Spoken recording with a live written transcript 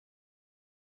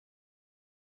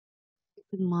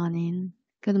Good morning.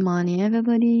 Good morning,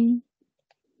 everybody.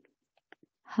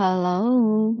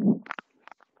 Hello.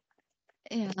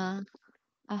 Yeah,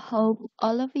 I hope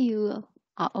all of you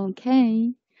are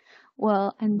okay,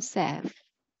 well, and safe.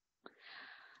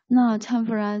 Now, time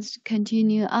for us to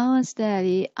continue our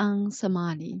study on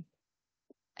Samadhi.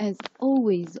 As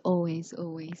always,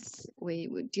 we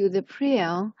will do the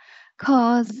prayer,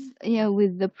 cause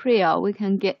with the prayer we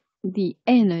can get the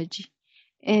energy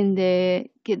and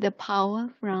get the power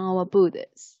from our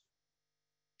Buddhas.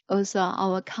 Also,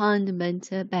 our kind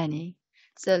mentor Benny.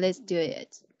 So let's do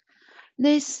it.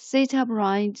 Let's sit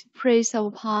upright, place our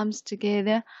palms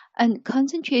together, and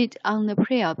concentrate on the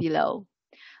prayer below.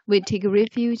 We take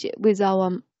refuge with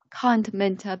our kind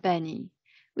mentor Benny.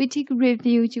 We take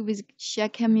refuge with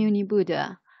Shakyamuni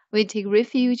Buddha. We take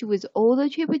refuge with all the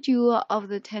triple jewel of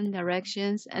the 10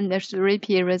 directions and the 3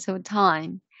 periods of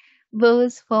time,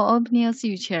 both for opening a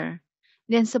suture.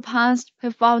 Then surpassed,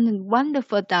 profound, and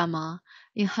wonderful Dharma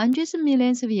in hundreds of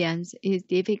millions of years is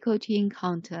difficult to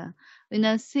encounter. We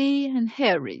now see and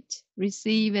hear it,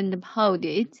 receive and uphold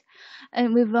it,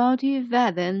 and without you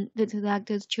fathom the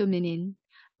Tathagata's true meaning,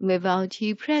 without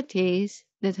you practice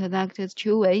the Tathagata's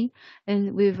true way,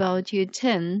 and without you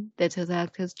turn the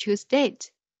Tathagata's true state.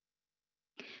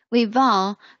 We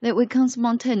vow that we can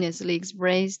spontaneously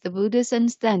express the Buddha's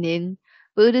understanding,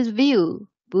 Buddha's view,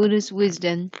 Buddha's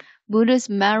wisdom, Buddha's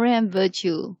merit and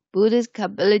virtue, Buddha's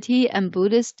capability and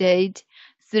Buddha's state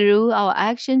through our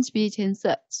action, speech, and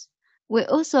thoughts. We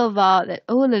also vow that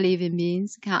all the living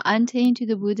beings can enter into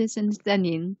the Buddha's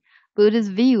understanding, Buddha's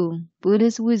view,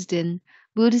 Buddha's wisdom,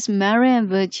 Buddha's merit and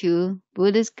virtue,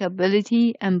 Buddha's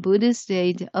capability, and Buddha's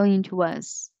state owing to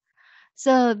us.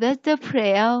 So that's the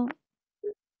prayer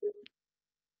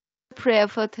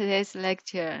for today's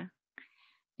lecture.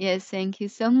 Yes, thank you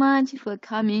so much for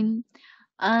coming.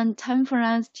 And time for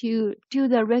us to do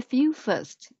the review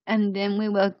first, and then we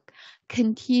will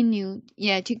continue,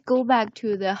 to go back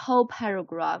to the whole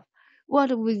paragraph,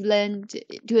 what we learned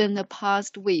during the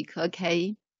past week,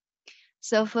 okay?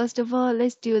 So first of all,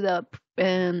 let's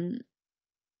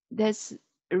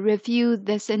review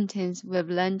the sentence we've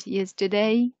learned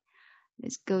yesterday.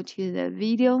 Let's go to the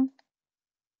video.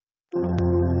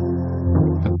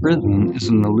 The prison is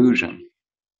an illusion.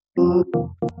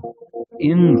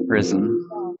 In prison,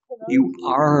 you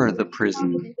are the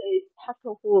prison.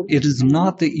 It is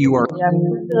not that you are.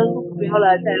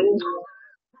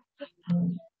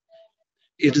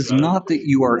 It is not that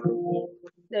you are.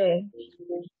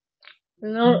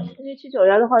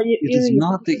 It is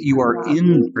not that you are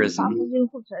in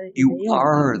prison. You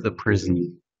are the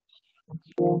prison.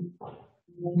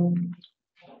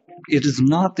 It is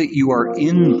not that you are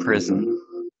in prison.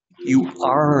 You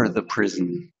are the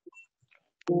prison.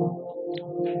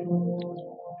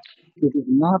 It is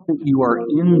not that you are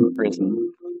in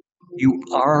prison. You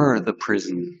are the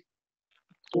prison.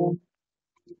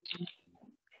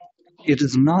 It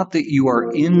is not that you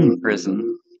are in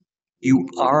prison. You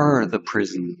are the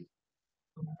prison.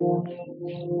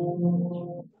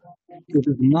 It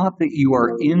is not that you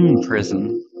are in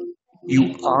prison.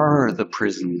 You are the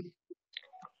prison.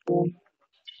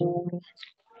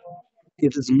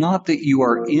 It is not that you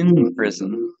are in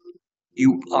prison.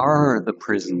 You are the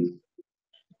prison.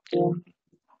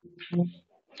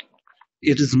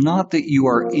 It is not that you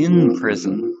are in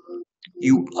prison.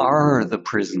 You are the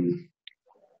prison.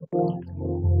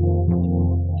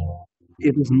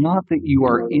 It is not that you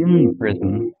are in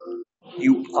prison.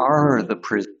 You are the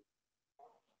prison.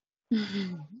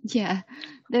 Yeah,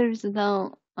 there's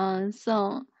no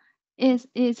so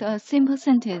it's a simple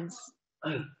sentence,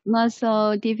 not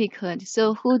so difficult.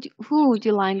 So who would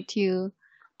you like to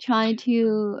try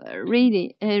to read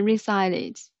it and recite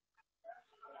it?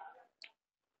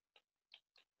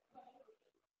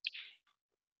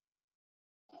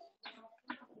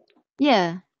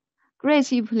 Yeah,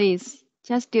 Grace, you please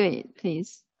just do it,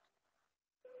 please.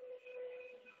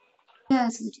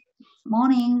 Yes.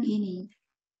 Morning, Ini.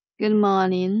 Good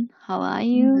morning. How are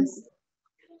you?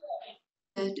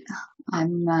 Good.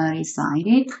 I'm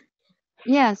excited.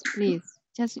 Yes, please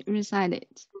just recite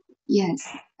it. Yes.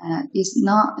 It's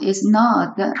not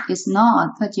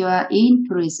that you are in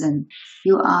prison.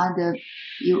 You are the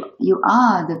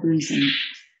prison.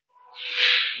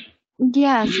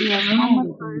 Yes.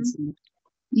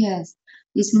 Yes.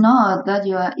 It's not that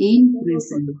you are in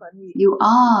prison. You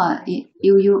are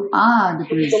the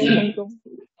prison.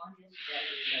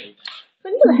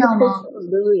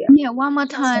 Yeah, one more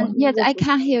time. Yes, I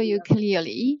can hear you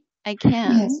clearly. I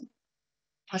can. Yes.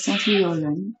 好像是有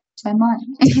人在骂。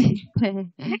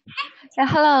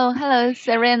Hello,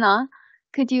 Serena.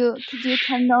 Could you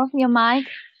turn off your mic?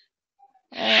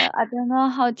 I don't know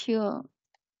how to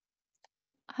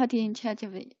in charge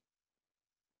of it.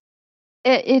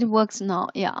 It works now.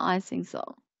 Yeah, I think so.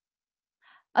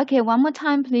 Okay, one more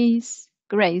time, please,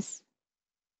 Grace.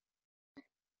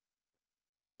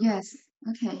 Yes.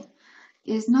 Okay.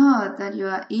 It's not that you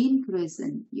are in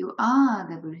prison. You are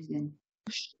the prison.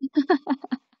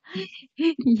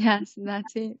 Yes,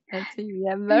 that's it. That's it.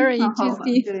 Yeah, very Oh,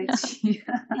 interesting. great.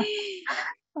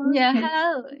 Yeah, Okay.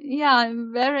 hello. Yeah,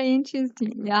 very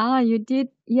interesting. Yeah, you did.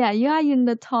 Yeah, you are in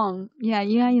the tone. Yeah,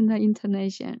 you are in the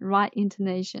intonation, right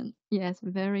intonation. Yes,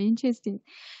 very interesting.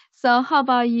 So, how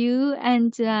about you?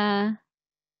 And yeah,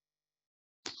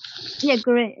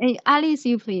 great. Alice,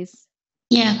 you please.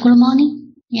 Yeah, good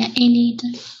morning. Yeah, Enid,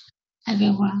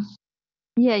 everyone.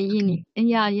 Yeah,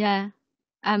 yeah, yeah.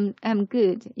 I'm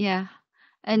good. Yeah,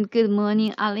 and good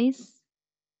morning, Alice.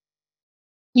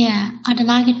 Yeah, I'd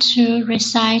like to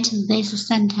recite this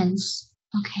sentence.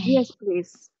 Okay, Yes,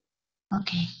 please.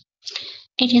 okay.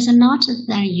 It is not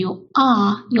that you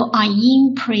are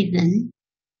in prison.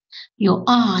 You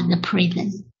are the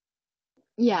prison.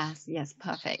 Yes, yes,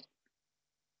 perfect.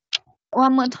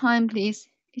 One more time, please.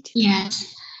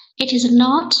 Yes, it is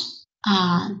not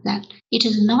that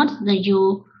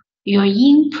you're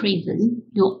in prison.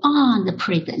 You are the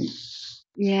prison.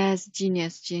 Yes,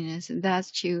 genius, genius.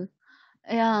 That's true.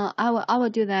 Yeah, I will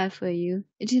do that for you.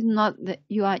 It is not that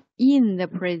you are in the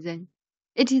prison.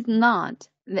 It is not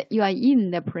that you are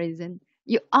in the prison.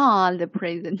 You are the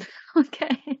prison.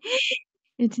 Okay.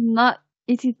 It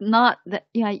is not that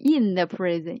you are in the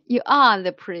prison. You are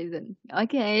the prison.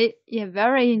 Okay. Yeah,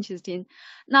 very interesting.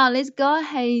 Now let's go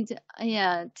ahead.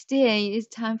 Yeah, today it's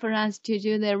time for us to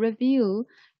do the review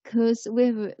because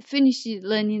we've finished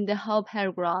learning the whole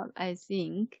paragraph, I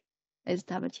think. Let's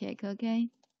double check, okay?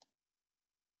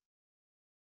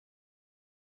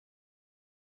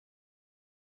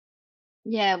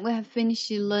 Yeah, we have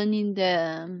finished learning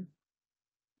the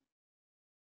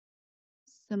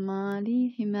Samadhi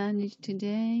humanity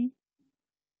today.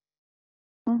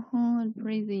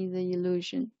 Breathing is the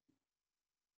illusion.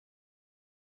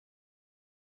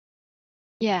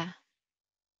 Yeah.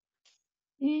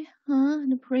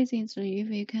 The breathing is if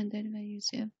you can identify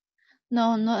yourself.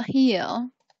 No, not here.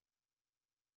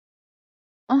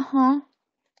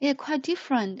 Yeah, quite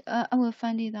different. I will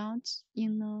find it out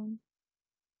in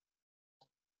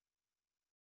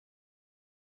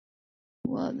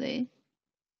what they.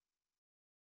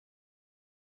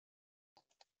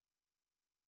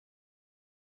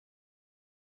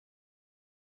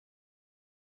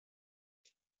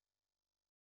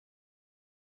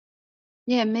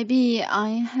 Yeah, maybe I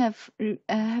have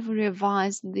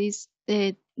revised this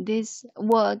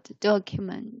Word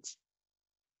document.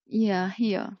 Yeah,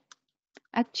 here.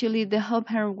 Actually, the whole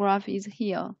paragraph is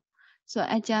here. So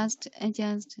I just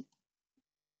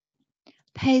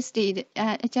pasted,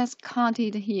 I just cut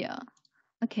it here.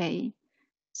 Okay.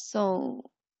 So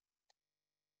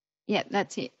yeah,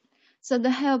 that's it. So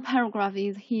the whole paragraph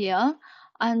is here.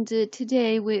 And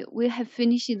today we have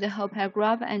finished the whole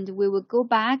paragraph and we will go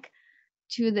back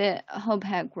to the whole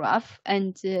paragraph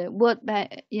and word by,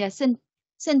 yeah,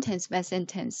 sentence by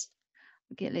sentence.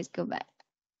 Okay, let's go back.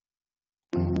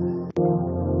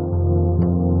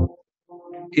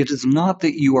 It is not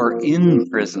that you are in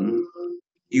prison,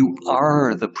 you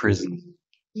are the prison.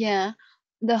 Yeah,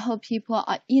 the whole people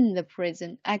are in the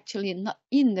prison. Actually, not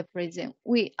in the prison.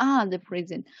 We are the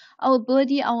prison. Our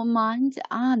body, our minds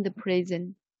are the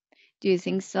prison. Do you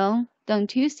think so?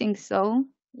 Don't you think so?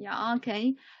 Yeah,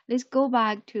 okay. Let's go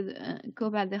back to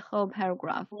the whole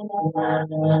paragraph.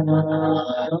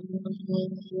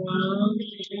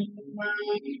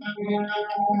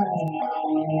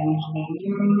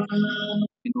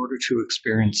 In order to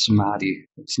experience samadhi,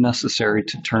 it's necessary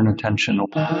to turn attention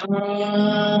away.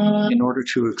 In order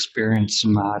to experience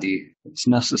samadhi, it's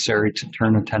necessary to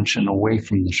turn attention away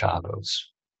from the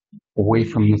shadows, away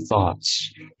from the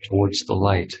thoughts, towards the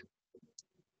light.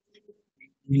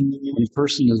 When a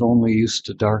person is only used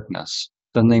to darkness,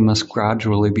 then they must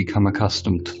gradually become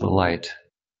accustomed to the light.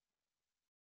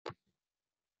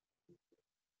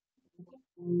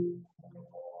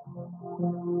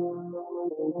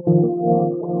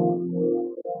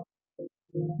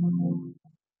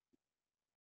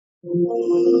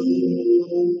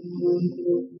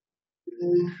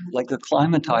 Like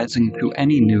acclimatizing to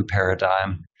any new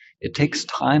paradigm, it takes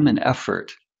time and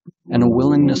effort and a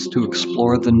willingness to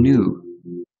explore the new,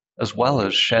 as well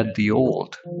as shed the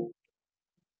old.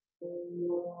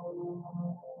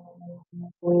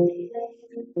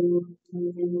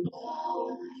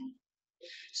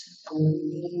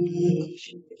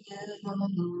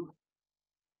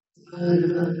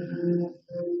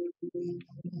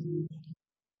 The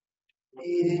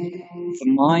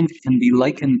mind can be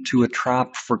likened to a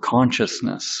trap for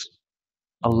consciousness,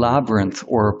 a labyrinth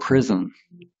or a prison.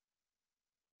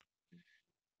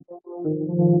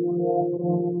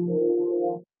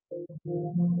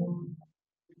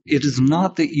 It is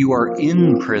not that you are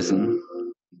in prison,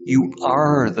 you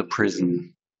are the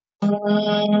prison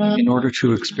in order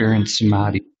to experience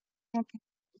samadhi. Okay.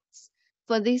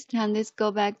 For this time, let's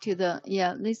go back to the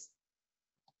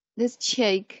let's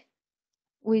check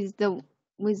with the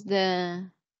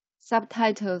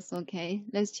subtitles. Okay,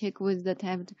 let's check with the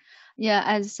tab. Yeah,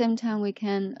 at the same time we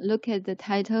can look at the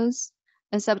titles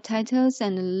and subtitles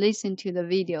and listen to the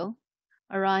video.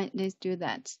 All right, let's do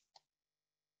that.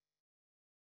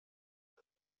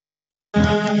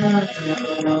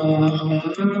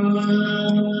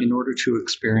 In order to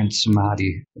experience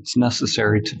samadhi, it's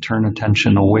necessary to turn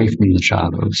attention away from the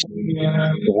shadows,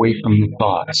 away from the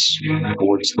thoughts,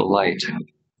 towards the light.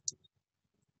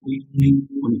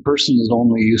 When a person is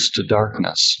only used to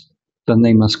darkness, then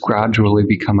they must gradually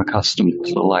become accustomed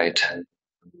to the light.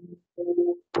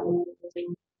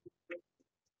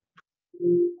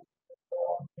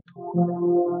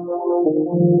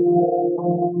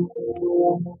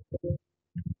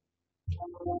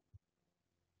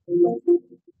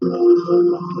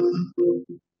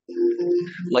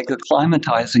 Like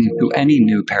acclimatizing to any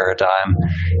new paradigm,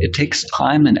 it takes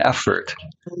time and effort,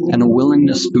 and a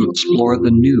willingness to explore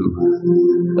the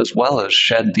new, as well as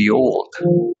shed the old.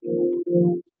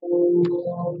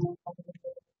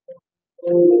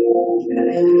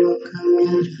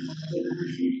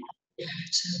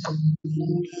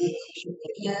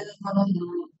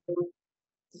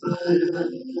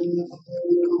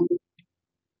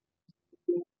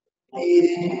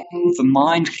 The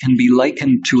mind can be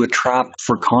likened to a trap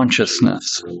for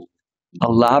consciousness, a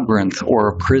labyrinth or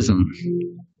a prison.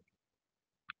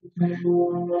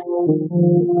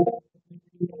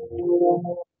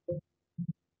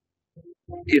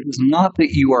 It is not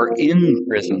that you are in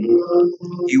prison,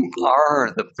 you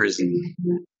are the prison.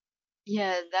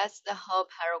 Yeah, that's the whole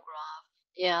paragraph.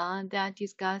 Yeah, they're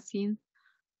discussing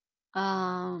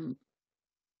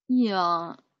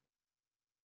yeah,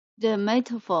 the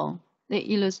metaphor, the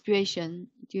illustration.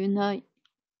 Do you know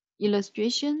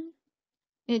illustration?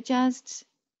 It just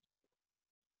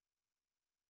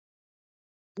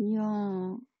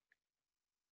yeah,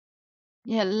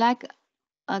 like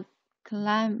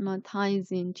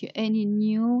acclimatizing to any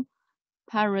new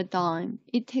paradigm.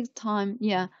 It takes time.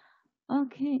 Yeah.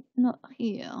 Okay, not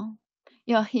here.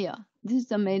 Yeah, here. This is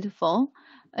the metaphor.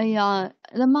 Yeah,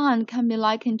 the mind can be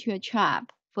likened to a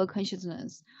trap for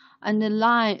consciousness, and the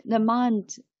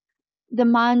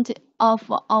mind of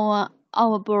our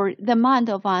body, the mind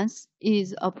of us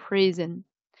is a prison.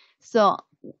 So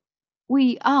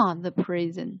we are the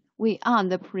prison. We are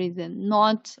the prison,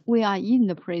 not we are in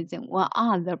the prison. We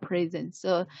are the prison.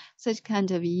 So such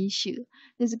kind of issue.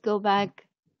 Let's go back.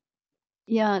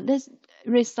 Yeah, let's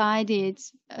recite it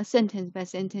sentence by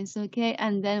sentence, okay?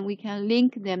 And then we can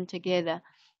link them together.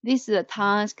 This is the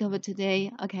task of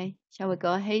today. Okay, shall we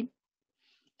go ahead?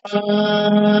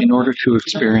 In order to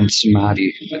experience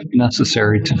samadhi, it's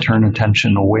necessary to turn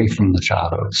attention away from the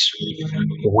shadows,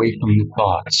 away from the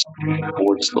thoughts,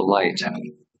 towards the light.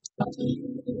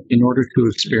 In order to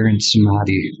experience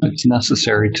samadhi, it's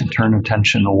necessary to turn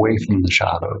attention away from the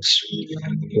shadows,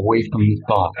 away from the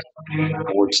thoughts,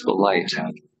 towards the light.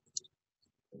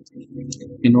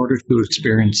 In order to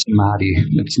experience samadhi,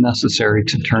 it's necessary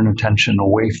to turn attention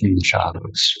away from the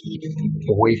shadows,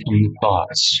 away from the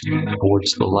thoughts,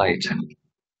 towards the light.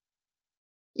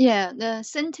 Yeah, the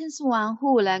sentence one,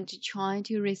 who would like to try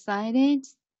to recite it?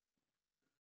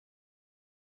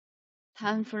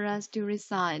 Time for us to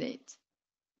recite it.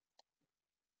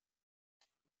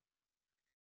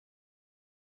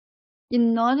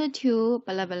 In order to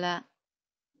blah blah,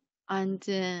 and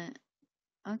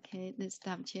okay, let's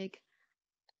double check.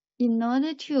 In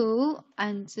order to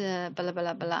and blah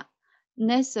blah blah,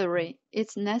 necessary.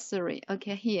 It's necessary.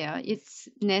 Okay, here it's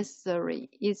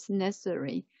necessary. It's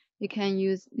necessary. You can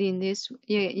use in this.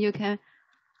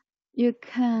 You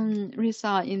can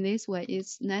recite in this way.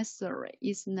 It's necessary.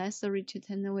 It's necessary to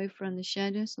turn away from the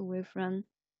shadows, away from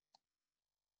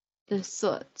the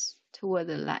thoughts toward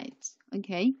the light.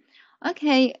 Okay.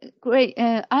 Okay, great.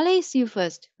 Alice, you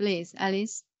first, please.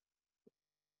 Alice.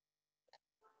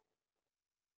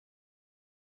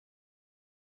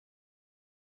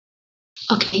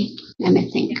 Okay, let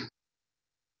me think.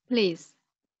 Please.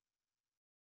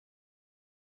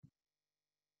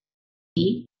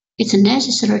 It's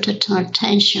necessary to turn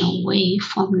attention away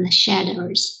from the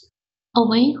shadows,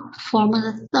 away from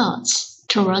the thoughts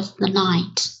towards the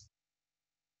light.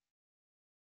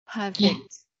 Perfect. Yeah.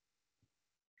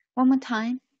 One more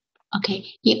time. Okay.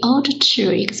 In order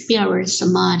to experience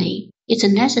samadhi, it's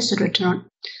necessary to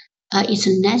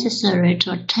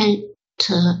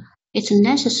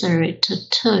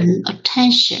turn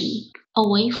attention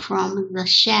away from the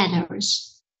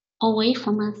shadows, away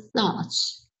from the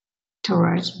thoughts,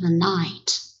 towards the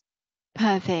light.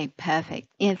 Perfect, perfect.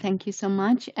 Yeah, thank you so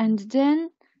much. And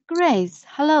then Grace.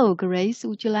 Hello, Grace.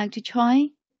 Would you like to try?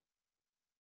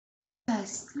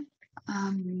 Yes.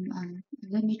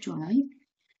 Let me try.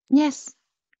 Yes.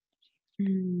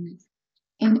 In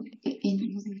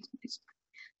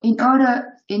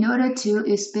order to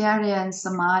experience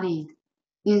samadhi,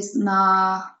 is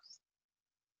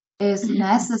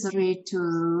necessary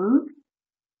to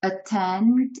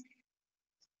attend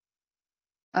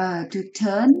to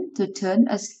turn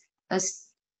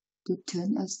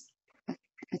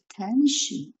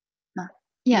attention.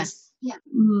 Yes.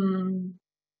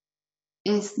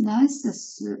 It's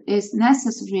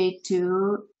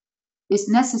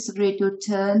necessary to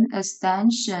turn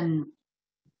attention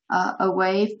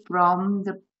away from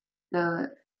the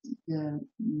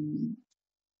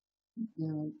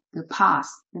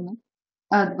past.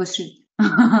 不是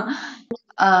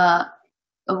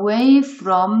away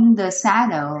from the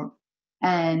shadow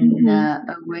and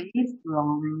away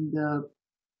from the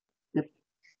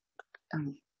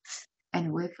and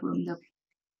away from the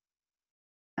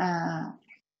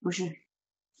不是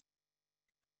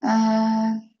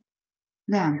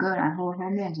两个，然后后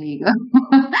面是一个。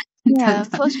Yeah,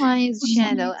 first one is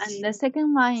shadow, and the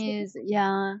second one is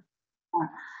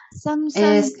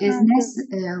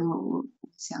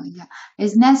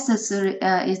is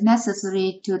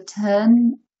necessary to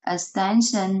turn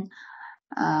attention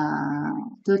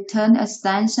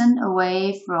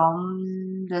away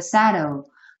from the shadow,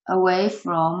 away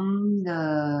from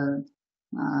the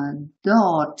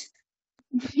dot,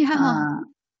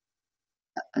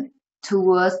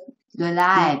 towards the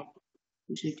light，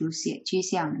 就是趋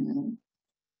向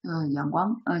阳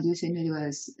光，就是那个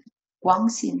光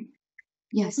线。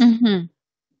Yes.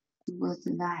 Towards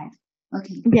the light.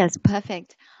 Okay. Yes,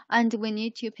 perfect. And we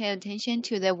need to pay attention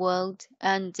to the world.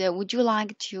 And would you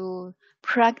like to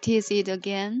practice it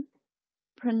again?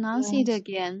 Pronounce it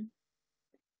again.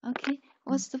 Okay.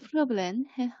 What's the problem?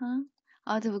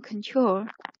 Out of control.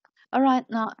 All right.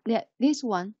 Now, this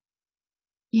one.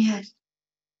 Yes.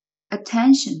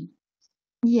 Attention.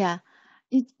 Yeah.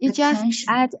 You just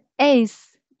add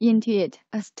S into it.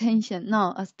 Attention.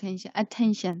 No, attention.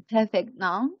 Attention. Perfect.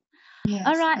 Now. Yes,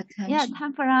 all right. attention. Yeah,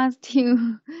 time for us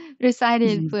to recite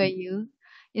it for you.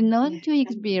 In order to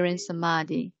experience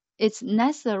samadhi, it's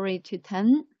necessary to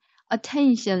turn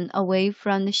attention away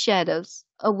from the shadows,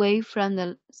 away from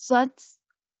the thoughts,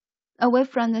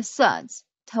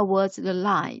 towards the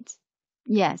light.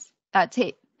 Yes, that's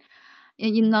it.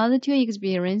 In order to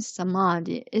experience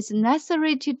samadhi, it's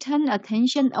necessary to turn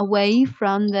attention away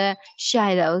from the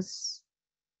shadows,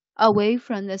 away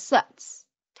from the thoughts,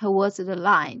 towards the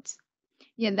light.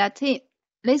 Yeah, that's it.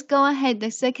 Let's go ahead.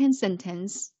 The second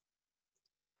sentence.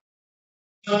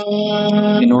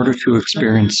 In order to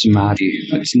experience samadhi,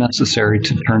 it's necessary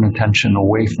to turn attention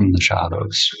away from the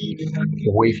shadows,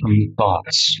 away from the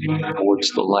thoughts,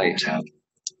 towards the light.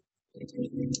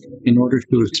 In order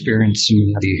to experience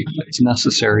samadhi, it's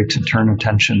necessary to turn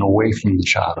attention away from the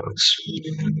shadows,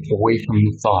 away from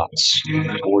the thoughts,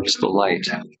 towards the light.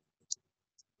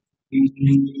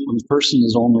 When a person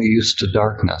is only used to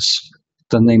darkness,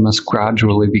 then they must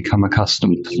gradually become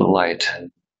accustomed to the light.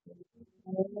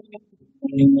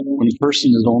 When a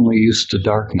person is only used to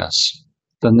darkness,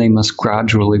 then they must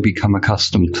gradually become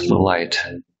accustomed to the light.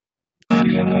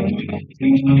 When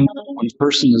a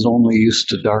person is only used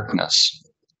to darkness,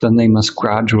 then they must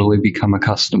gradually become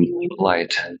accustomed to the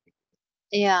light.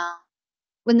 Yeah.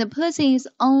 When the person is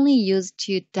only used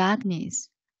to darkness,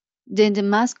 then they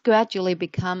must gradually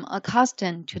become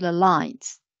accustomed to the light.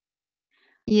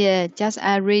 Yeah, just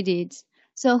I read it.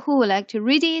 So who would like to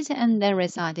read it and then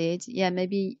recite it? Yeah,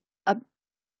 maybe a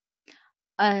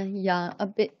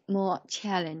bit more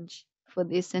challenge for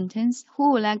this sentence.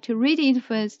 Who would like to read it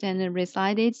first and then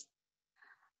recite it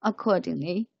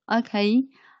accordingly? Okay.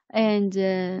 And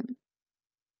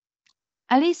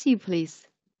Alice, you please.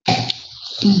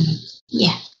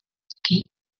 Yeah. Okay.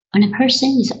 When a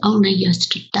person is only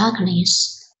used to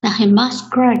darkness, then he must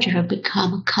gradually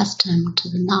become accustomed to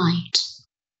the light.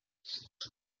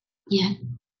 Yeah.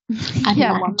 I'd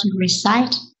like to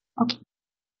recite. Okay.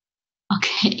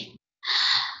 Okay.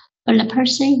 When a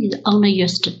person is only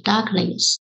used to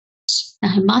darkness,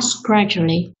 then he must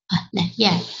gradually.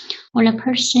 When a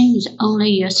person is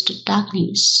only used to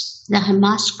darkness, then he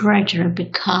must gradually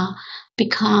become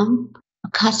become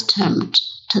accustomed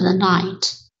to the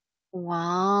light.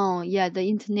 Wow, yeah, the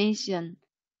intonation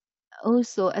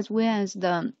also as well as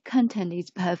the content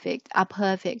is perfect, are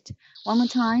perfect. One more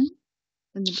time.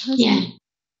 When the person... Yeah.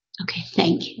 Okay,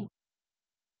 thank you.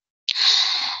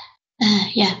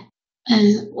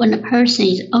 When a person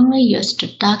is only used to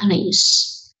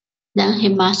darkness, then he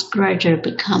must gradually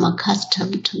become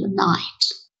accustomed to the light.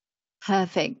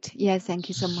 Perfect. Yeah, thank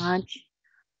you so much.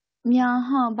 Yeah,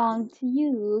 how about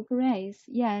you, Grace?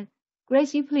 Yeah,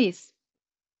 Grace, you please.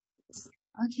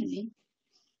 Okay.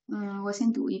 我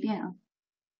先读一遍啊。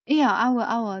Yeah, I will.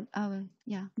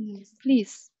 Yeah, Yes.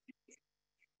 please.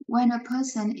 When a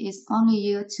person is only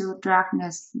used to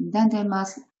darkness, then they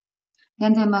must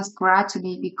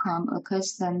gradually become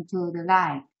accustomed to the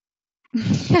light.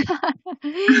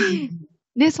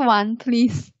 This one,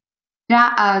 please.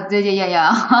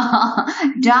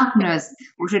 Darkness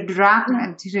不是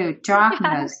darkness， 就是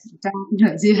darkness.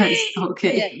 Yes,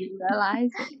 okay. Yeah, you realize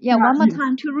it. Yeah, one more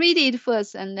time to read it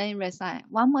first and then recite.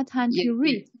 One more time to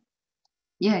read.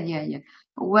 Yeah.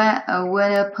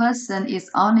 When a person is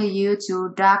only used to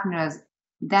darkness,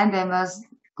 then they must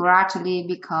gradually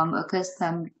become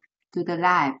accustomed to the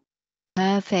light.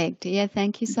 Perfect. Yeah,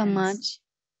 thank you so Yes. much.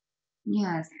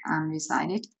 Yes, I'm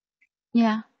excited.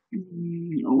 Yeah.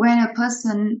 When a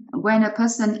person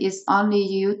is only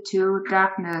used to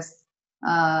darkness,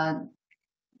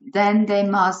 then they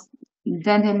must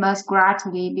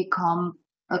gradually become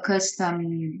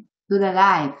accustomed to the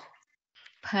light.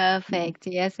 Perfect.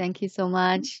 Yeah, thank you so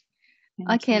much.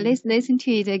 Thank Okay, you. let's listen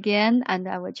to it again and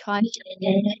I will try. When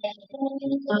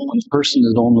a person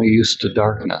is only used to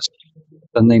darkness,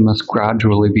 then they must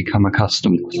gradually become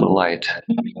accustomed to the light.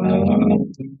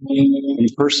 When a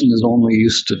person is only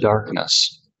used to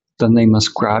darkness, then they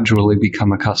must gradually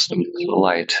become accustomed to the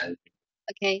light.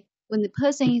 Okay, when the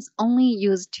person is only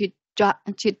used to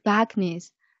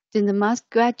darkness, then they must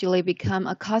gradually become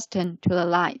accustomed to the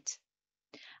light.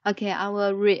 Okay, I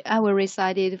will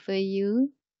recite it for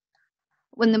you.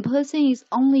 When the person is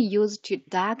only used to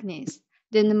darkness,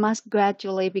 then they must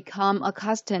gradually become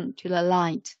accustomed to the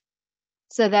light.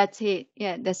 So that's it.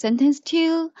 Yeah, the sentence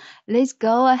 2. Let's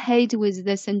go ahead with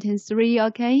the sentence 3,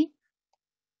 okay?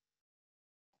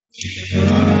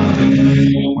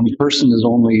 When a person is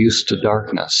only used to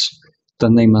darkness,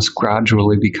 then they must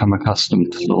gradually become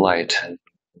accustomed to the light.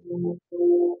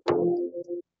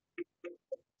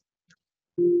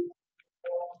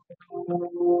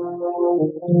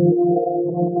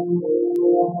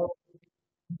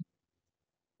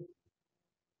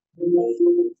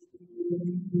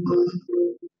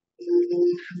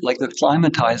 Like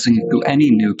acclimatizing to any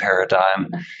new paradigm,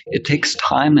 it takes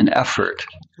time and effort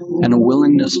and a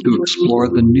willingness to explore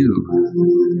the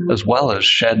new, as well as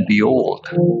shed the old.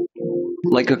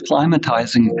 Like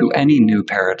acclimatizing to any new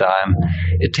paradigm,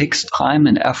 it takes time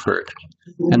and effort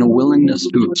and a willingness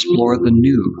to explore the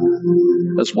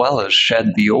new, as well as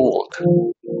shed the old.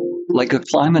 Like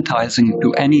acclimatizing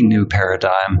to any new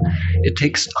paradigm, it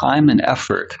takes time and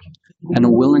effort and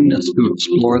a willingness to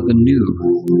explore the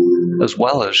new, as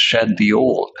well as shed the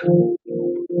old.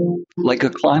 Like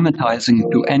acclimatizing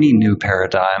to any new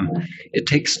paradigm, it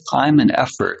takes time and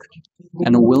effort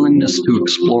and a willingness to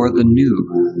explore the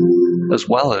new, as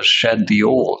well as shed the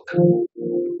old.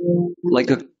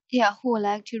 Yeah, who would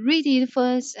like to read it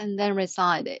first and then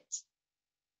recite it?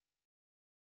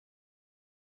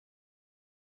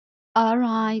 All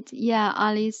right. Yeah,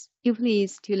 Alice, you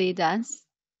please to lead us.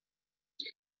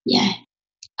 Yeah.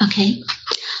 Okay.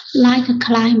 Like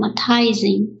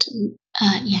acclimatizing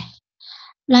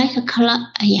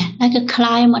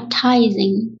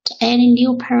to any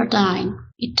new paradigm,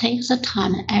 it takes a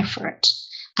time and effort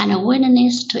and a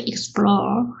willingness to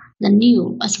explore the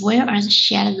new as well as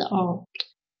shed the old.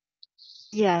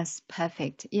 Yes,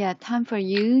 perfect. Yeah, time for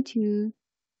you to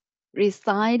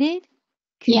recite it.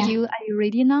 Are you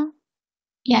ready now?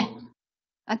 Yeah.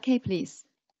 Okay, please.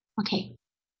 Okay.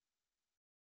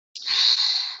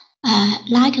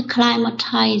 Like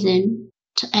acclimatizing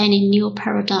to any new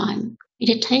paradigm,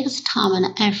 it takes time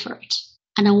and effort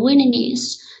and a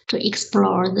willingness to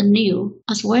explore the new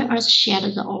as well as shed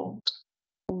the old.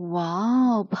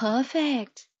 Wow,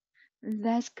 perfect.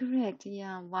 That's correct.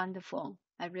 Yeah, wonderful.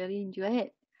 I really enjoy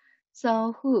it.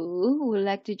 So who would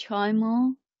like to try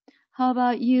more? How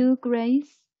about you,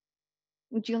 Grace?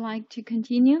 Would you like to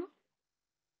continue?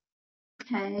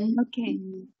 Okay.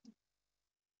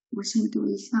 我先读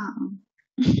一下啊。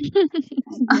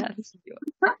Yes.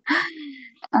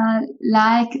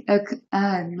 Like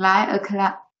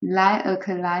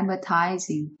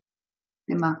acclimatizing,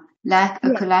 对吗？Like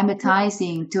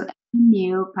acclimatizing to a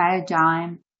new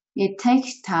paradigm, It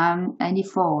takes time and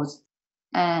effort,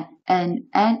 and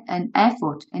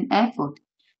effort.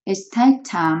 It takes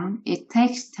time. It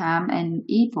takes time and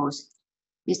effort.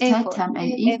 It takes time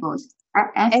and effort.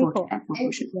 Effort.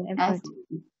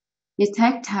 It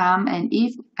takes time and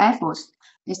effort.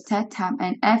 It takes time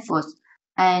and effort,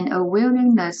 and a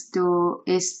willingness to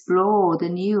explore the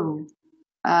new,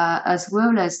 as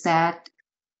well as that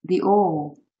the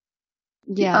old.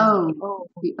 Yeah.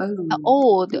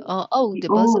 Old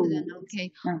person.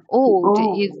 Okay. Old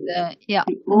is the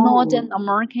Northern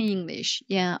American English.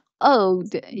 Yeah.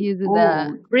 Old is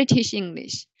the British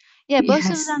English. Yeah, both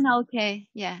of them are okay.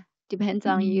 Yeah. Depends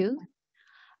on you.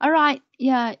 All right.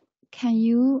 Yeah. Can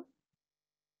you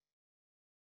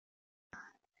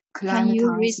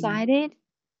recite it?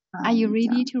 Are you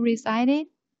ready to recite it?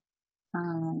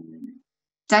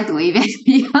 再读一遍。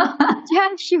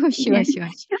Yeah, sure. Take it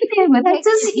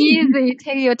easy.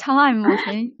 Take your time,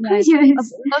 okay? Like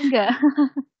longer.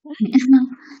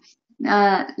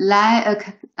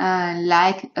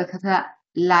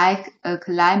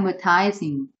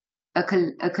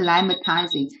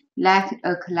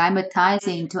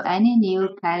 Acclimatizing to any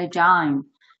new paradigm.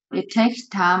 It takes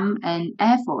time and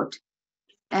effort,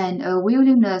 and a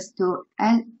willingness to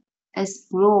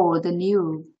explore the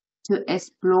new,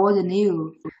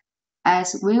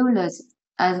 as well as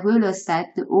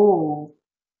that the old.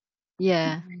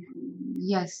 Yeah.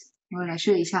 Yes. 我来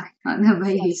试一下，那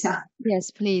背一下。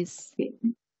Yes, please.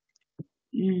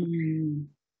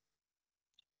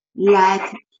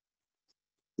 Like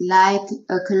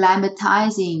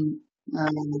acclimatizing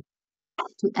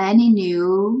to any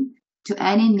new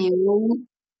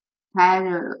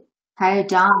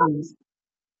paradigm.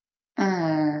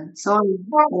 Sorry，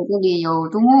 我这里有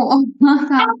动物，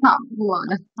它跑过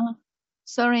了。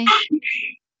Sorry，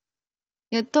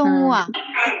 有动物啊？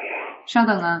稍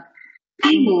等啊，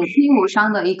屁股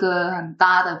上的一个很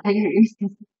大的屁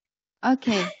股。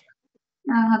OK。好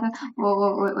的，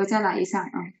我再来一下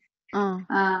啊。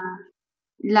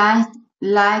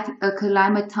like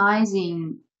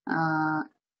acclimatizing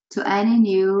to any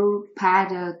new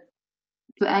paradigm.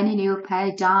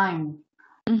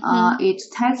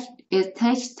 It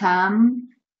takes time.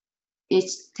 It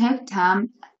takes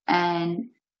time and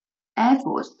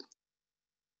effort,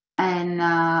 and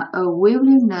a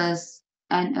willingness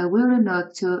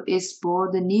to explore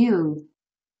the new.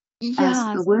 Yes.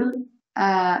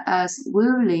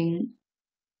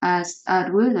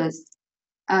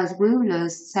 As well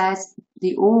as says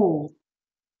the old.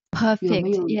 Perfect.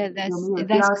 Yeah, that's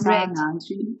correct.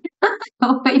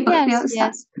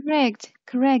 Yes,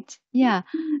 correct. Yeah,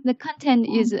 the content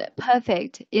is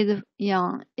perfect. Is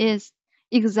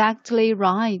exactly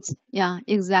right. Yeah,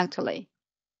 exactly.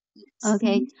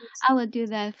 Okay, I will do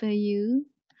that for you.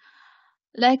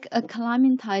 Like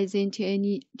acclimatizing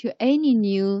to any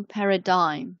new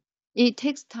paradigm, it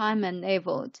takes time and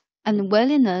effort and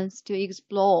willingness to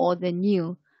explore the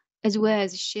new, as well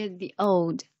as shed the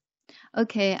old.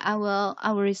 Okay, I will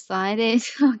recite it.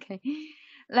 Okay,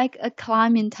 like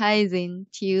acclimatizing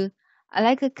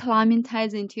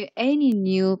to any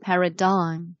new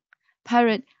paradigm.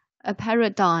 A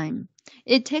paradigm.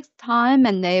 It takes time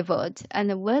and effort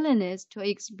and a willingness to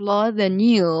explore the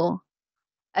new,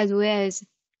 as well as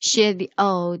shed the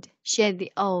old.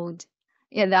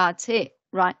 Yeah, that's it,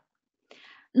 right?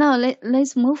 Now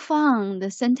let's move on. The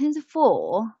sentence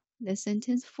 4. Let's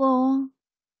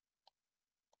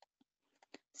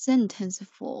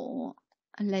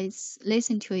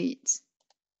listen to it.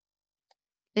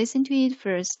 Listen to it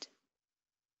first.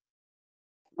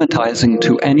 Acclimatizing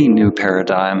to any new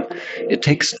paradigm, it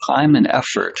takes time and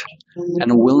effort,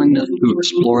 and a willingness to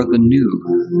explore the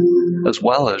new, as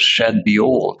well as shed the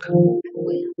old.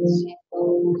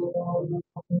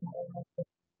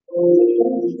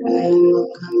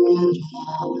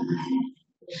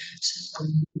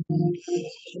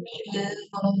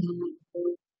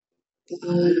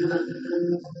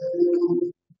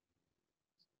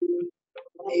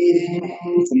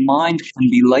 The mind can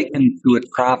be likened to a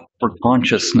trap for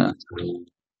consciousness,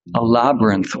 a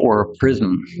labyrinth or a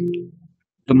prison.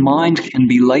 The mind can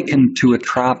be likened to a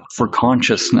trap for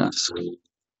consciousness,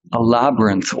 a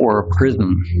labyrinth or a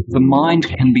prison. The mind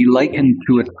can be likened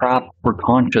to a trap for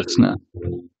consciousness,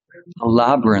 a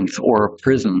labyrinth or a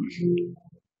prison.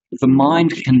 The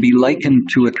mind can be likened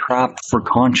to a trap for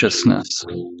consciousness,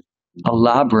 a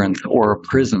labyrinth or a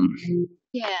prison.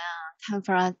 Yeah, time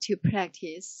for us to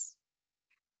practice.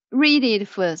 Read it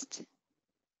first.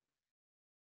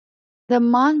 The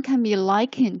mind can be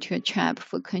likened to a trap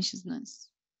for consciousness,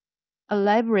 a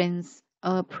labyrinth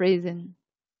or a prison.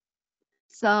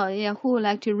 So, yeah, who would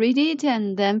like to read it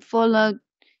and then follow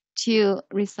to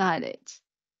recite it.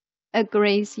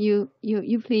 Grace, you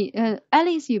please.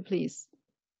 Alice, you please.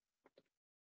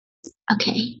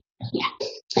 Okay. Yeah.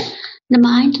 The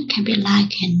mind can be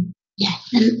likened.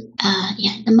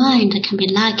 The mind can be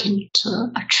likened to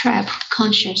a trap of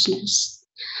consciousness,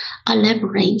 a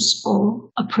labyrinth, or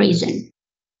a prison.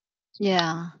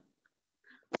 Yeah.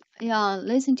 Yeah,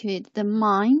 listen to it. The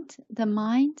mind. The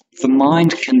mind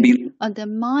can be. The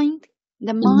mind.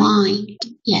 The mind.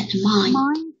 Yeah, the mind.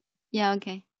 Mind. Yeah,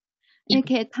 okay. Yeah.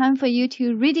 Okay, time for you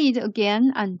to read it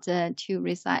again and to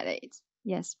recite it.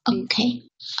 Yes, please. Okay.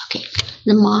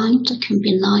 The mind can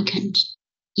be likened.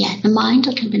 Yeah, the mind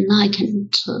can be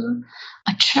likened to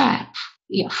a trap.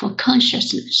 Yeah, for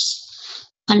consciousness,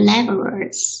 a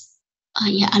labyrinth.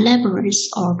 A labyrinth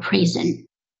or prison.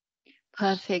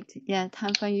 Perfect. Yeah,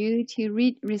 time for you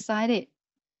to recite it.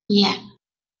 Yeah.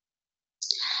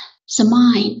 The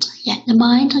mind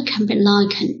can be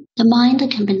likened. The mind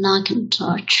can be likened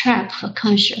to a trap for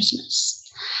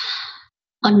consciousness,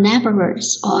 a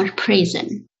labyrinth or a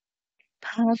prison.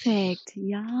 Perfect.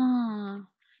 Yeah.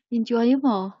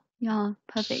 Enjoyable. Yeah,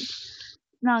 perfect.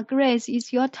 Now, Grace,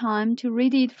 it's your time to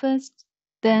read it first,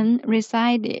 then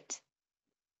recite it.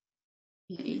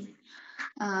 Okay.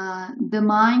 The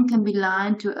mind can be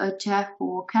likened to a trap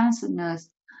for consciousness,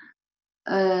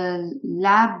 a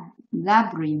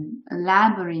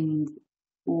labyrinth,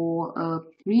 or a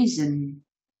prison.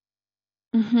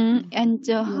 Mm-hmm. And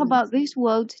how about this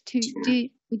word?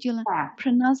 Would you like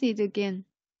pronounce it again?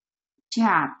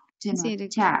 Trap.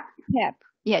 Trap.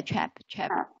 Yeah, trap.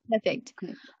 Perfect.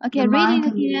 Okay, read it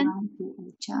again.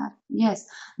 Yes,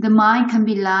 the mind can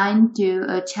be likened to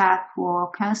a trap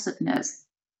for consciousness,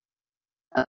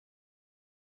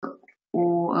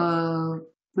 or a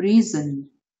prison.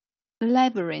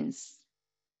 Labyrinth.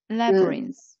 A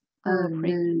labyrinth,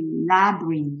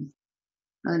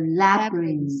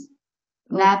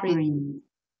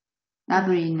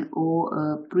 or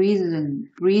a prison.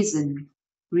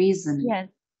 Yes,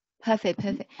 perfect.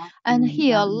 And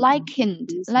here, likened,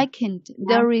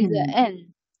 there is an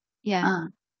N. Yeah.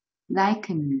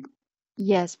 Likened.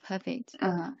 Yes, perfect.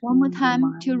 One more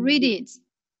time to read it.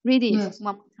 Yes.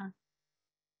 One more time.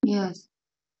 Yes.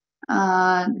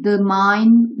 The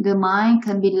mind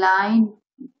can be likened.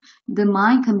 The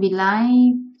mind can be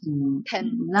likened.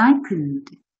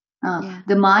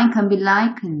 The mind can be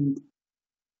likened.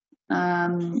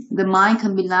 The mind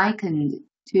can be likened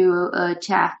to a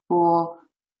trap for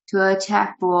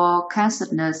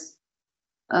consciousness,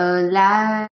 a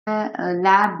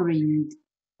labyrinth,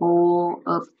 or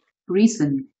a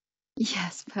prison.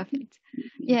 Yes, perfect.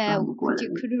 Yeah,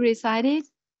 could you recite it?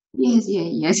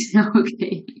 Yes.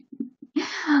 Okay.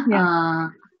 Yeah.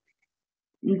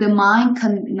 The mind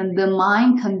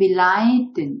can be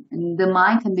likened. The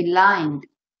mind can be likened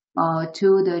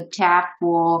to the trap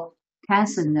for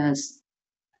consciousness.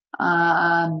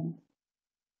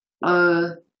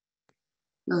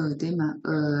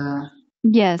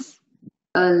 Yes.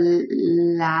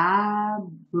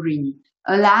 A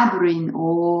labyrinth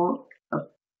or a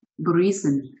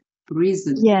prison.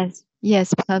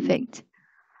 Yes, perfect.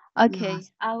 Okay,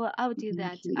 yes. I will do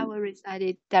that. I will recite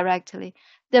it directly.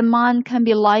 The mind can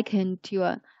be likened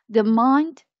to the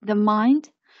mind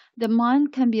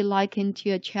can be likened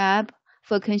to a trap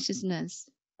for consciousness,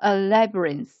 a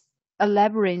labyrinth,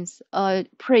 a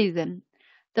prison.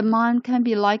 The mind can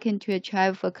be likened to a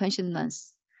trap for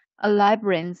consciousness, a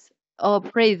labyrinth, or a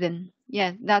prison.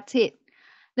 Yeah, that's it.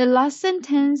 The last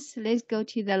sentence, let's go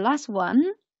to the last one.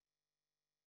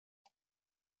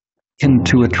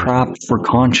 Into a trap for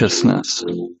consciousness,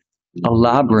 a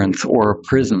labyrinth or a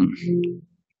prison.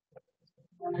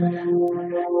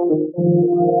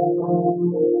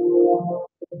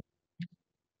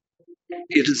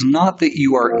 It is not that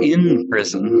you are in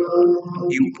prison,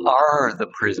 you are the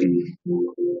prison.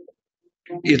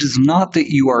 It is not that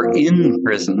you are in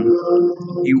prison,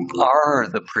 you are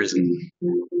the prison.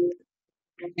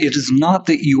 It is not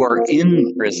that you are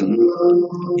in prison,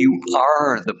 you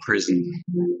are the prison.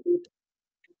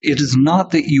 It is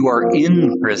not that you are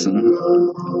in prison,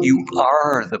 you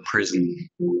are the prison.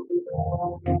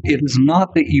 It is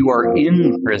not that you are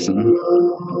in prison,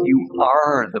 you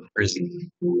are the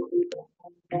prison.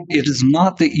 It is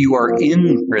not that you are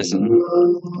in prison,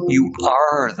 you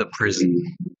are the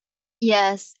prison.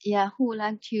 Yes, yeah, who would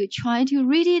like to try to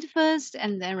read it first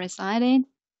and then recite it?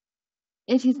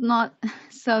 It is not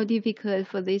so difficult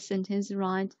for this sentence,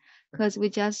 right? Because we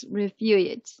just review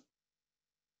it.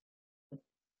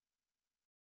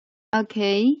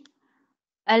 Okay,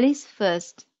 Alice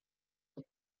first.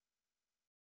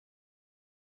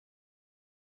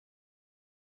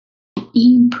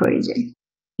 In prison.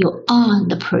 You are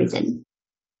the prison.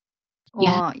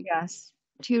 Oh, yes.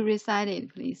 To recite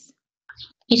it, please.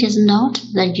 It is not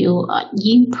that you are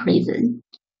in prison.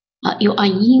 You are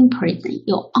in prison.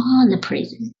 You are the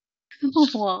prison.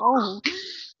 Wow.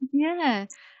 Yeah.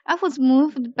 I was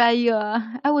moved by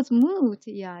I was moved.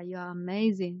 Yeah, you're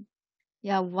amazing.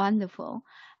 Yeah, wonderful.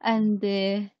 And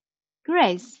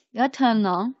Grace, your turn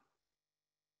now.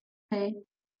 Okay.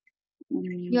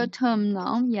 Your turn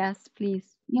now. Yes, please.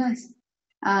 Yes.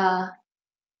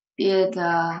 It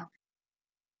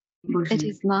It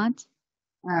is not.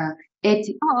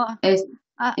 it Oh, is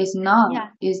it's not yeah.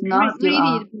 it's not you Read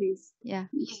are it, please. Yeah.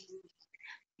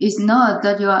 it's not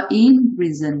that you are in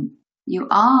prison. You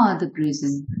are the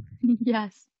prison.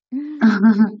 Yes.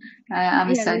 I'm Yeah,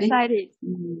 excited. recite it.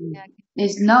 Mm. Yeah.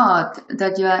 It's not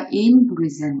that you are in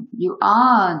prison. You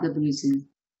are the prison.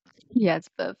 Yes,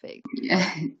 perfect. Yeah,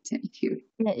 thank you.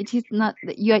 Yeah, it is not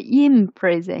that you are in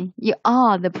prison. You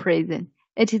are the prison.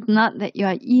 It is not that you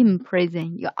are in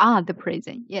prison. You are the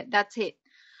prison. Yeah, that's it.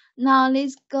 Now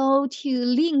let's go to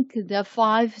link the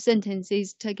 5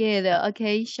 sentences together.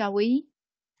 Okay, shall we?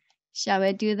 Shall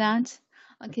we do that?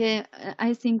 Okay,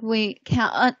 I think we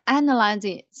can analyze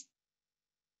it.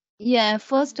 Yeah,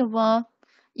 first of all,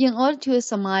 in order to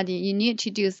samadhi, you need to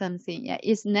do something. Yeah,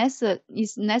 it's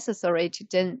necessary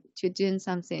to do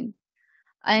something.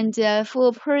 And for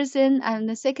a person, and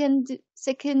the second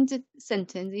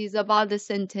sentence is about the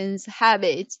sentence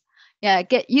habit. Yeah,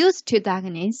 get used to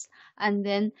darkness, and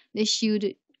then they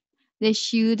should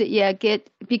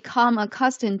become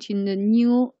accustomed to the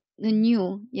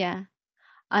new. Yeah,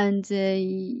 and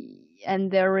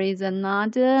there's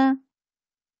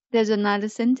another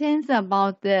sentence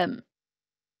about the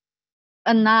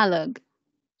analog.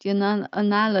 Do you know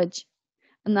analogy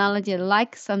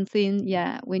like something?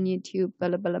 Yeah, we need to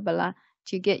blah blah blah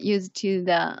to get used to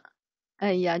the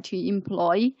to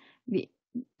employ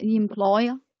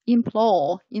the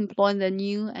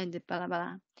new and blah blah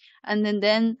blah. And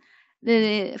then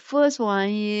the first one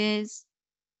is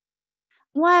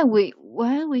why we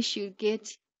should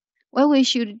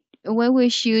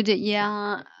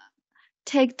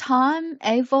take time,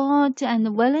 effort,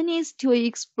 and willingness to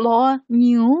explore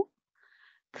new.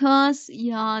 Cause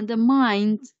the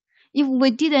mind, if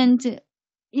we didn't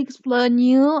explore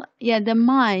new, the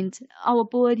mind, our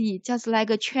body, just like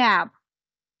a trap,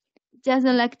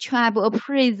 or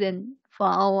prison for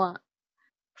our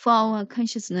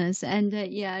consciousness, and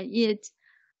it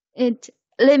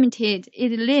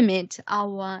limit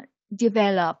our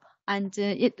develop, and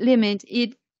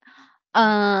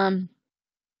um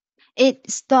it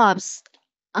stops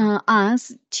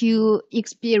us to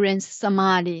experience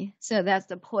samadhi. So that's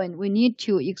the point. We need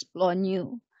to explore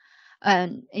new.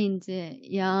 And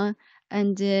the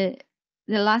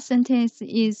last sentence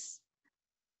is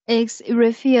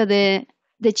reveal the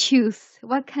truth.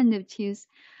 What kind of truth?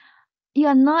 You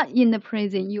are not in the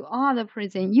prison. You are the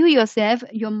prison. You yourself,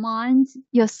 your mind,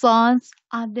 your thoughts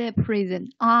are the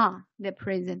prison. Are the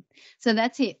prison. So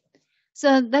that's it.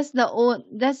 So that's the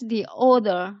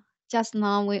order. Just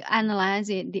now we analyze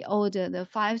it. The order, the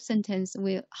 5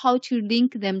 sentences, how to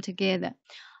link them together.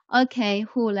 Okay,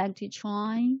 who would like to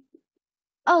try?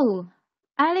 Oh,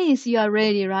 Alice, you are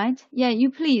ready, right? Yeah, you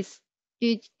please.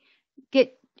 You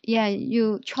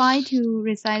try to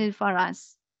recite it for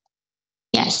us.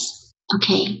 Yes.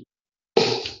 Okay.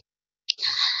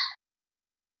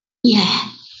 Yeah.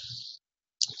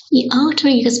 In order to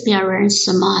experience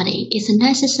samadhi, it's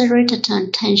necessary to turn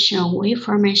attention away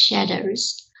from the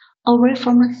shadows, away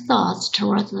from the thoughts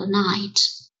towards the light.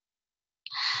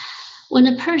 When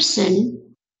a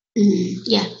person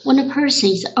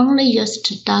is only used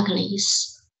to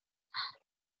darkness,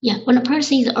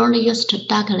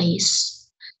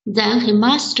 then he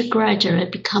must gradually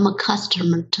become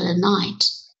accustomed to the night.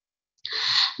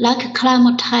 Like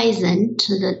acclimatizing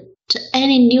to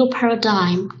any new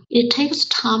paradigm, it takes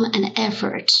time and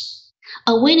effort,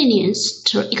 a willingness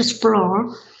to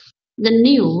explore the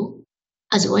new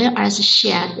as well as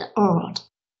share the old.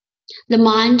 The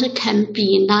mind can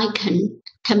be likened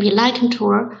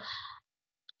to a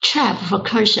trap for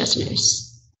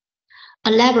consciousness,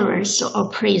 a labyrinth or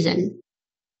prison.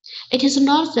 It is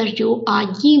not that you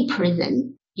are in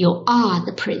prison, you are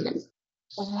the prison.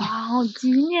 Wow,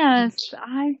 genius.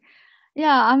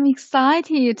 I'm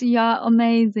excited. You're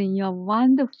amazing. You're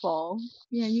wonderful.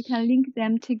 Yeah, you can link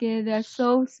them together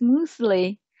so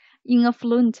smoothly in a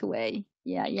fluent way.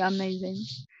 Yeah, you're amazing.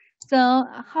 So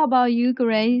how about you,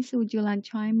 Grace? Would you like to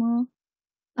try more?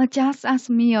 Just ask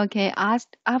me, okay? Ask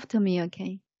after me,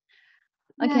 okay?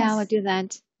 Okay, I will Yes. do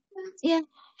that. Yeah.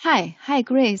 Hi,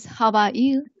 Grace. How about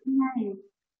you? Hi.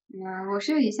 我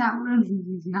试一下，不知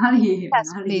道哪里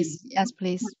Yes, 哪里。 please. Yes,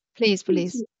 please. Please,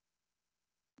 please.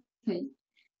 Okay.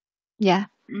 Yeah.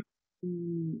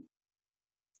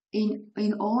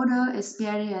 In order to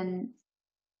experience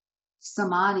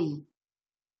samadhi,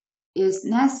 it's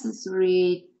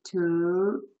necessary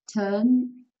to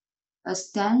turn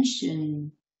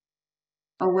attention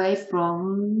away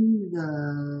from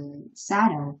the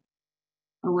shadow,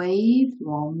 away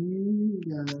from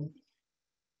the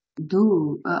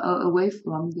away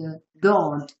from the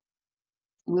dot,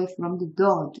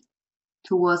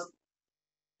 towards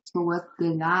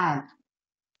the light.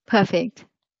 Perfect.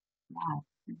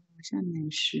 上面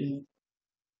是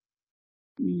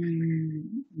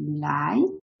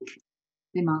like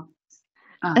对吗？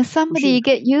 Somebody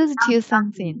get used to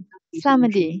something.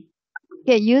 Somebody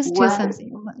get used to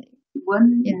something.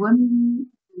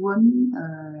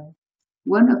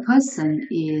 When a person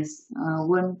is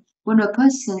when a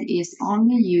person is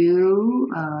only you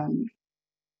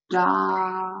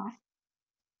darkness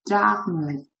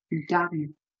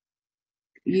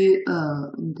you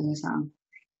你等一下啊。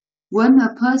When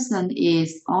a person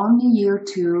is only you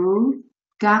to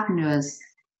darkness,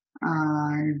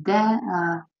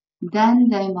 then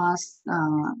they must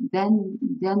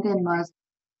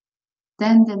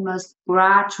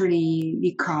gradually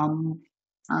become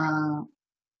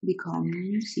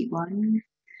习惯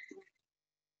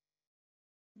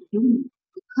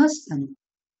accustomed.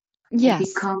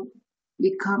 Yes.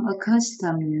 Become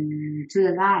accustomed to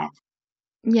the light.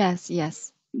 Yes,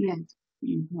 yes. Yes.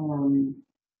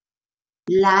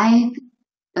 Like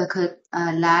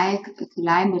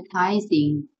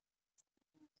acclimatizing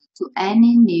to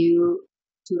any new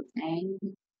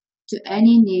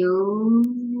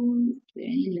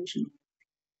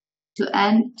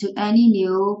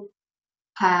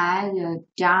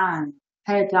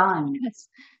paradigm. Yes.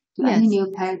 To any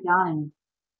new paradigm.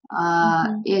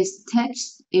 It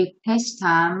takes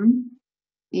time.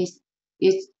 It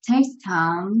takes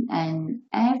time and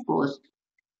effort.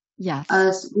 Yes.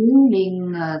 As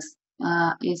willingness,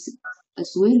 as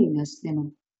willingness, you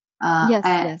know.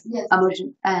 Yes.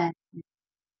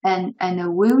 And a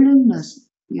willingness,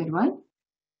 you know, right?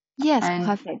 Yes,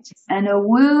 perfect. And a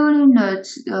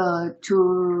willingness to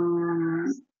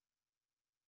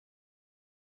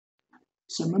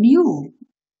什么 new?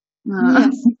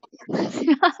 Yes.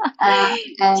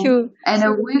 And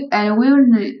a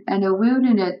willingness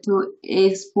to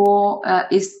explore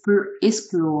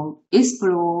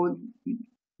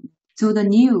to the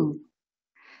new.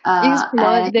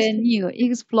 Explore the new.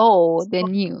 Explore the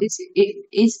new.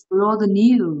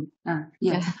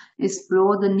 Yeah.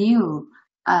 Explore the new.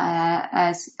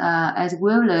 As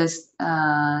well as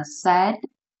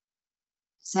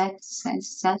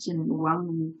section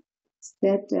one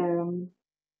that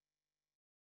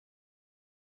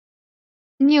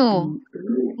New.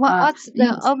 What's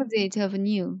the opposite of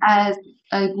new? As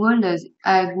well as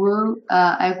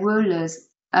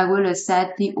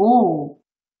set the all.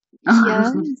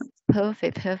 Yes,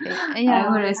 perfect. Yeah. I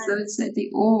will set the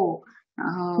all.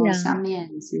 然后下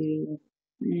面是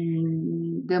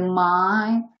the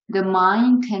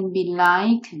mind can be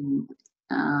likened.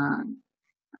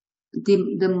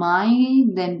 The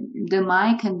mind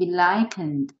can be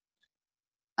likened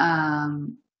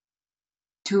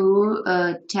to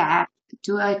a tap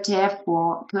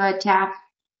for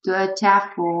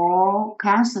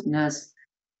consciousness.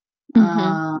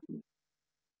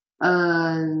 A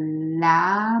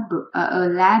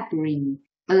labyrinth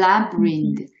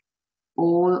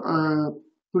or a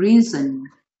prison.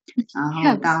 然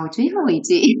后到最后一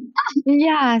句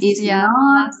Yes, it's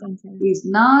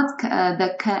not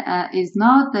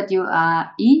that you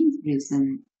are in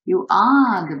prison. You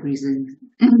are the prison.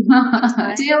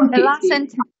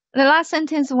 The last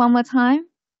sentence one more time.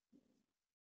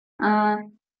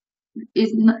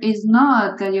 It's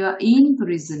not that you are in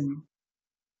prison.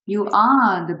 You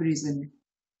are the prison.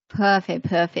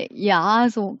 Perfect. Yeah,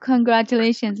 so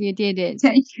congratulations, you did it.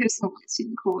 Thank you so much.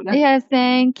 Yeah,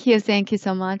 thank you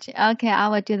so much. Okay, I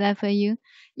will do that for you.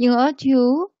 In order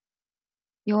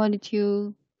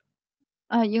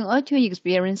to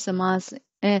experience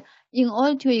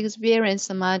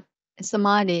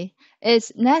samadhi,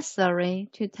 it's necessary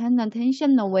to turn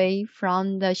attention away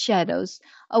from the shadows,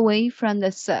 away from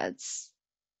the thoughts,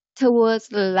 towards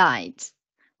the light.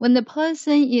 When the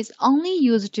person is only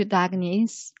used to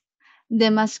darkness, they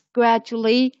must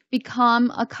gradually become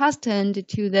accustomed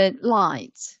to the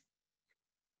light.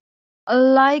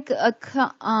 Like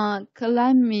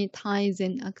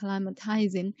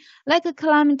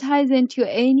acclimatizing to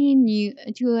any new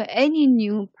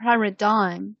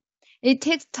paradigm. It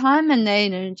takes time and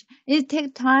energy. It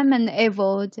takes time and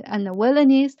effort and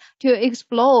willingness to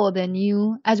explore the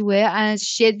new as well as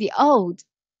shed the old.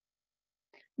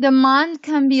 The mind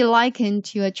can be likened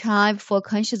to a tribe for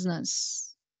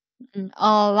consciousness, or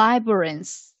a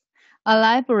labyrinth,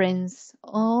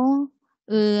 or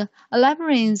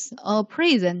a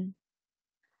prison.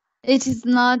 It is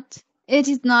not. It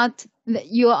is not that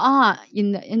you are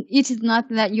in the. It is not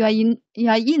that you are in. You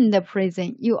are in the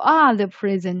prison. You are the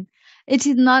prison. It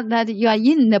is not that you are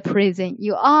in the prison.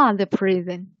 You are the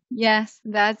prison. Yes,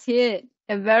 that's it.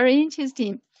 Very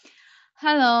interesting.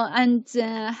 Hello, and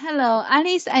hello,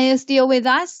 Alice. Are you still with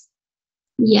us?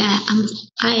 Yeah,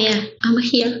 I'm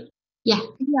here. Yeah.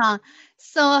 Yeah.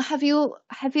 So have you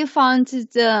found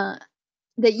the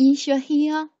issue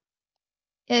here?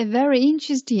 Very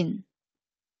interesting.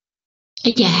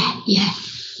 Yeah.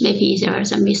 Maybe there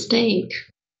was a mistake.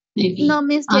 Maybe. No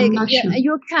mistake. I'm not sure.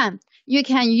 You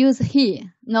can use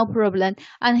here, no problem.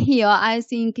 And here, I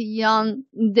think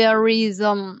there is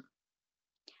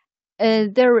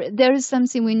there is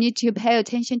something we need to pay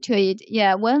attention to it.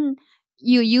 Yeah, when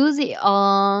you use it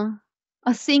a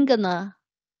signal,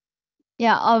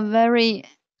 yeah, a very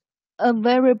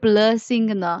blurred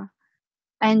signal,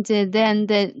 and then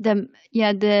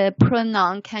the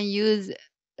pronoun can use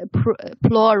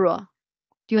plural.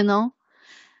 Do you know?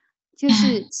 就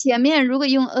是前面如果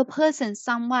用 a person,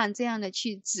 someone 这样的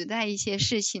去指代一些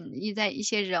事情，指代一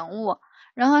些人物，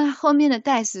然后它后面的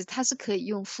代词它是可以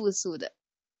用复数的。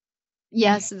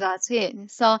Yes, that's it.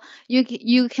 So you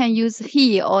can use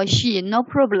he or she, no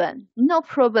problem, no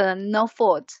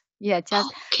fault. Yeah,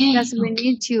 just we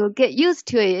need to get used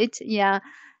to it. Yeah,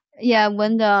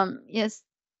 when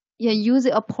use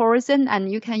a person,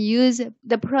 and you can use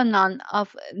the pronoun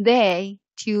of they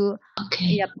to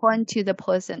point to the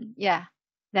person. Yeah,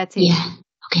 that's it. Yeah.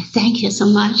 Okay, thank you so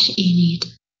much, Enid.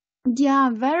 Yeah,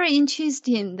 very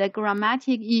interesting, the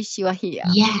grammatic issue here.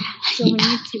 Yeah. So we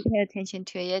need to pay attention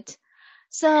to it.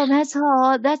 So that's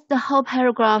all. That's the whole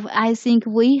paragraph. I think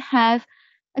we have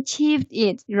achieved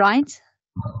it, right?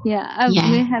 Yeah.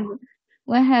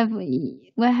 We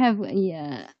have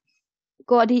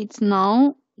got it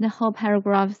now. The whole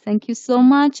paragraph. Thank you so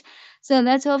much. So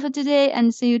that's all for today,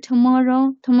 and see you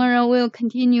tomorrow. Tomorrow we'll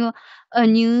continue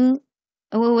we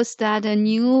will start a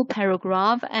new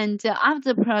paragraph, and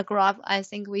after the paragraph, I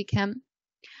think we can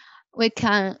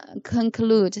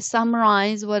conclude,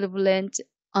 summarize what we've learned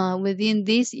within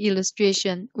this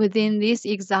illustration, within this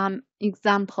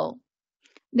example.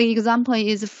 The example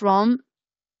is from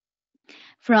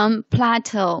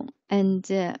Plato, and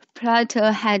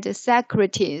Plato had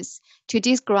Socrates to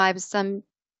describe some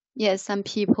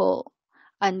people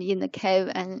and in the cave,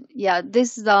 and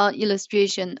this is an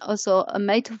illustration, also a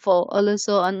metaphor,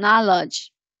 also a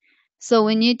knowledge. So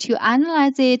we need to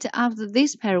analyze it after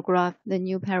this paragraph, the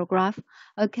new paragraph.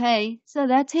 Okay, so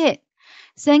that's it.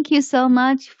 Thank you so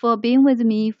much for being with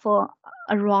me for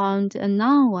around an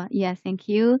hour. Yeah, thank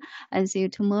you, and see you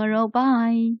tomorrow.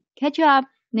 Bye. Catch you up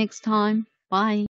next time. Bye.